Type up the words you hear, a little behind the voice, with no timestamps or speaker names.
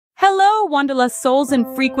Hello, Wanderlust souls and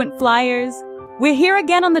frequent flyers. We're here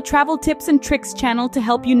again on the Travel Tips and Tricks channel to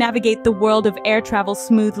help you navigate the world of air travel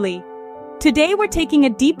smoothly. Today we're taking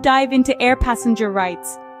a deep dive into air passenger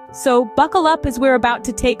rights. So buckle up as we're about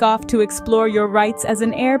to take off to explore your rights as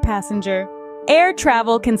an air passenger. Air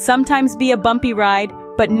travel can sometimes be a bumpy ride,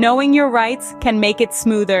 but knowing your rights can make it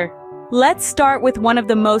smoother. Let's start with one of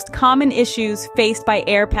the most common issues faced by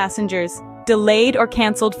air passengers: delayed or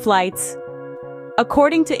canceled flights.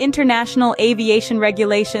 According to international aviation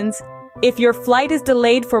regulations, if your flight is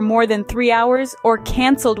delayed for more than 3 hours or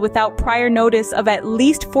canceled without prior notice of at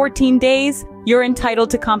least 14 days, you're entitled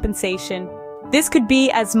to compensation. This could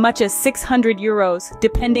be as much as €600,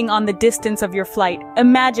 depending on the distance of your flight.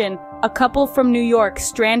 Imagine a couple from New York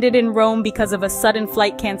stranded in Rome because of a sudden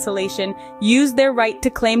flight cancellation, used their right to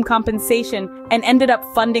claim compensation, and ended up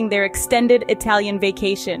funding their extended Italian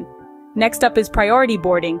vacation. Next up is priority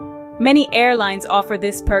boarding. Many airlines offer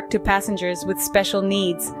this perk to passengers with special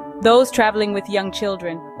needs, those traveling with young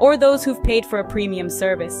children, or those who've paid for a premium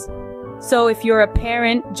service. So if you're a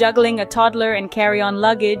parent juggling a toddler and carry-on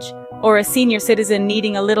luggage, or a senior citizen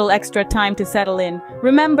needing a little extra time to settle in,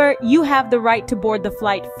 remember, you have the right to board the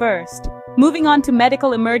flight first. Moving on to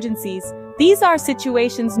medical emergencies, these are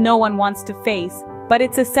situations no one wants to face, but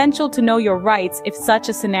it's essential to know your rights if such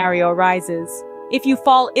a scenario arises. If you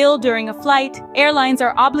fall ill during a flight, airlines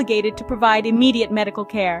are obligated to provide immediate medical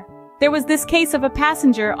care. There was this case of a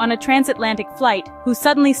passenger on a transatlantic flight who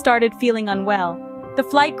suddenly started feeling unwell. The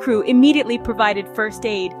flight crew immediately provided first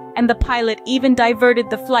aid, and the pilot even diverted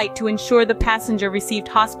the flight to ensure the passenger received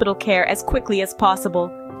hospital care as quickly as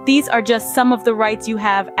possible. These are just some of the rights you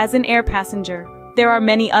have as an air passenger. There are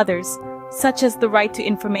many others, such as the right to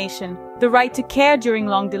information, the right to care during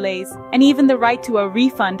long delays, and even the right to a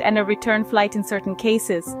refund and a return flight in certain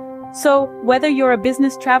cases. So, whether you're a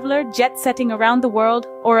business traveler jet-setting around the world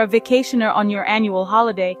or a vacationer on your annual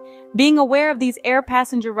holiday, being aware of these air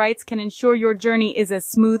passenger rights can ensure your journey is as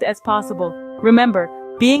smooth as possible. Remember,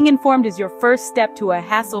 being informed is your first step to a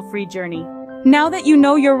hassle-free journey. Now that you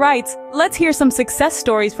know your rights, let's hear some success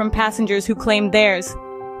stories from passengers who claimed theirs.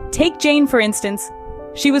 Take Jane, for instance.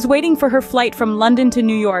 She was waiting for her flight from London to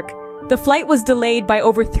New York. The flight was delayed by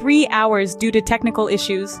over 3 hours due to technical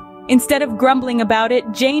issues. Instead of grumbling about it,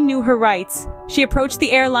 Jane knew her rights. She approached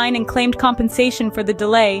the airline and claimed compensation for the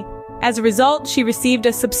delay. As a result, she received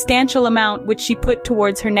a substantial amount which she put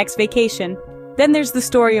towards her next vacation. Then there's the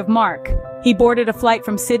story of Mark. He boarded a flight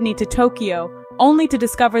from Sydney to Tokyo, only to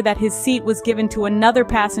discover that his seat was given to another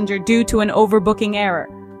passenger due to an overbooking error.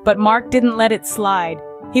 But Mark didn't let it slide.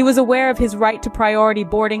 He was aware of his right to priority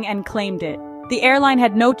boarding and claimed it. The airline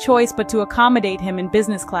had no choice but to accommodate him in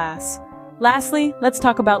business class. Lastly, let's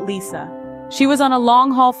talk about Lisa. She was on a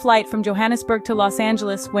long-haul flight from Johannesburg to Los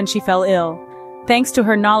Angeles when she fell ill. Thanks to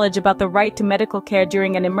her knowledge about the right to medical care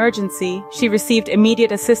during an emergency, she received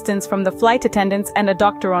immediate assistance from the flight attendants and a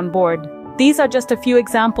doctor on board. These are just a few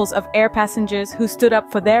examples of air passengers who stood up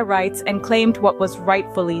for their rights and claimed what was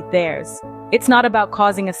rightfully theirs. It's not about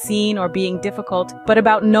causing a scene or being difficult, but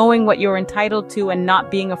about knowing what you're entitled to and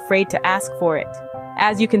not being afraid to ask for it.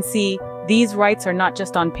 As you can see, these rights are not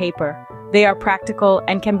just on paper. They are practical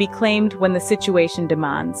and can be claimed when the situation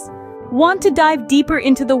demands. Want to dive deeper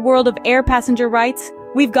into the world of air passenger rights?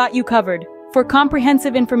 We've got you covered. For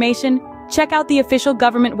comprehensive information, check out the official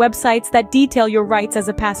government websites that detail your rights as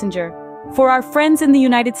a passenger. For our friends in the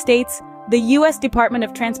United States, the U.S. Department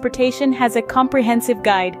of Transportation has a comprehensive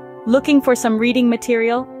guide. Looking for some reading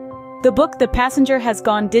material? The book The Passenger Has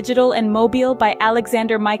Gone Digital and Mobile by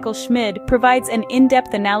Alexander Michael Schmid provides an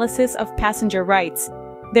in-depth analysis of passenger rights.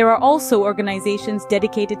 There are also organizations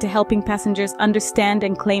dedicated to helping passengers understand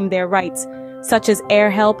and claim their rights, such as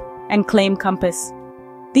AirHelp and Claim Compass.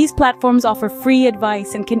 These platforms offer free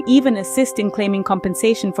advice and can even assist in claiming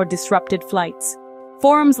compensation for disrupted flights.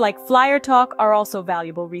 Forums like Flyer Talk are also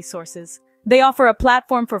valuable resources. They offer a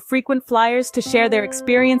platform for frequent flyers to share their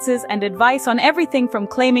experiences and advice on everything from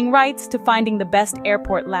claiming rights to finding the best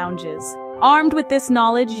airport lounges. Armed with this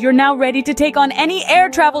knowledge, you're now ready to take on any air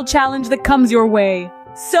travel challenge that comes your way.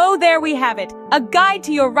 So there we have it, a guide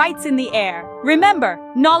to your rights in the air. Remember,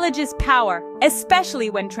 knowledge is power, especially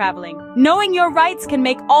when traveling. Knowing your rights can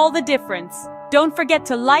make all the difference. Don't forget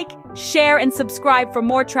to like, share, and subscribe for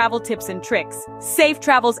more travel tips and tricks. Safe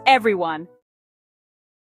travels, everyone!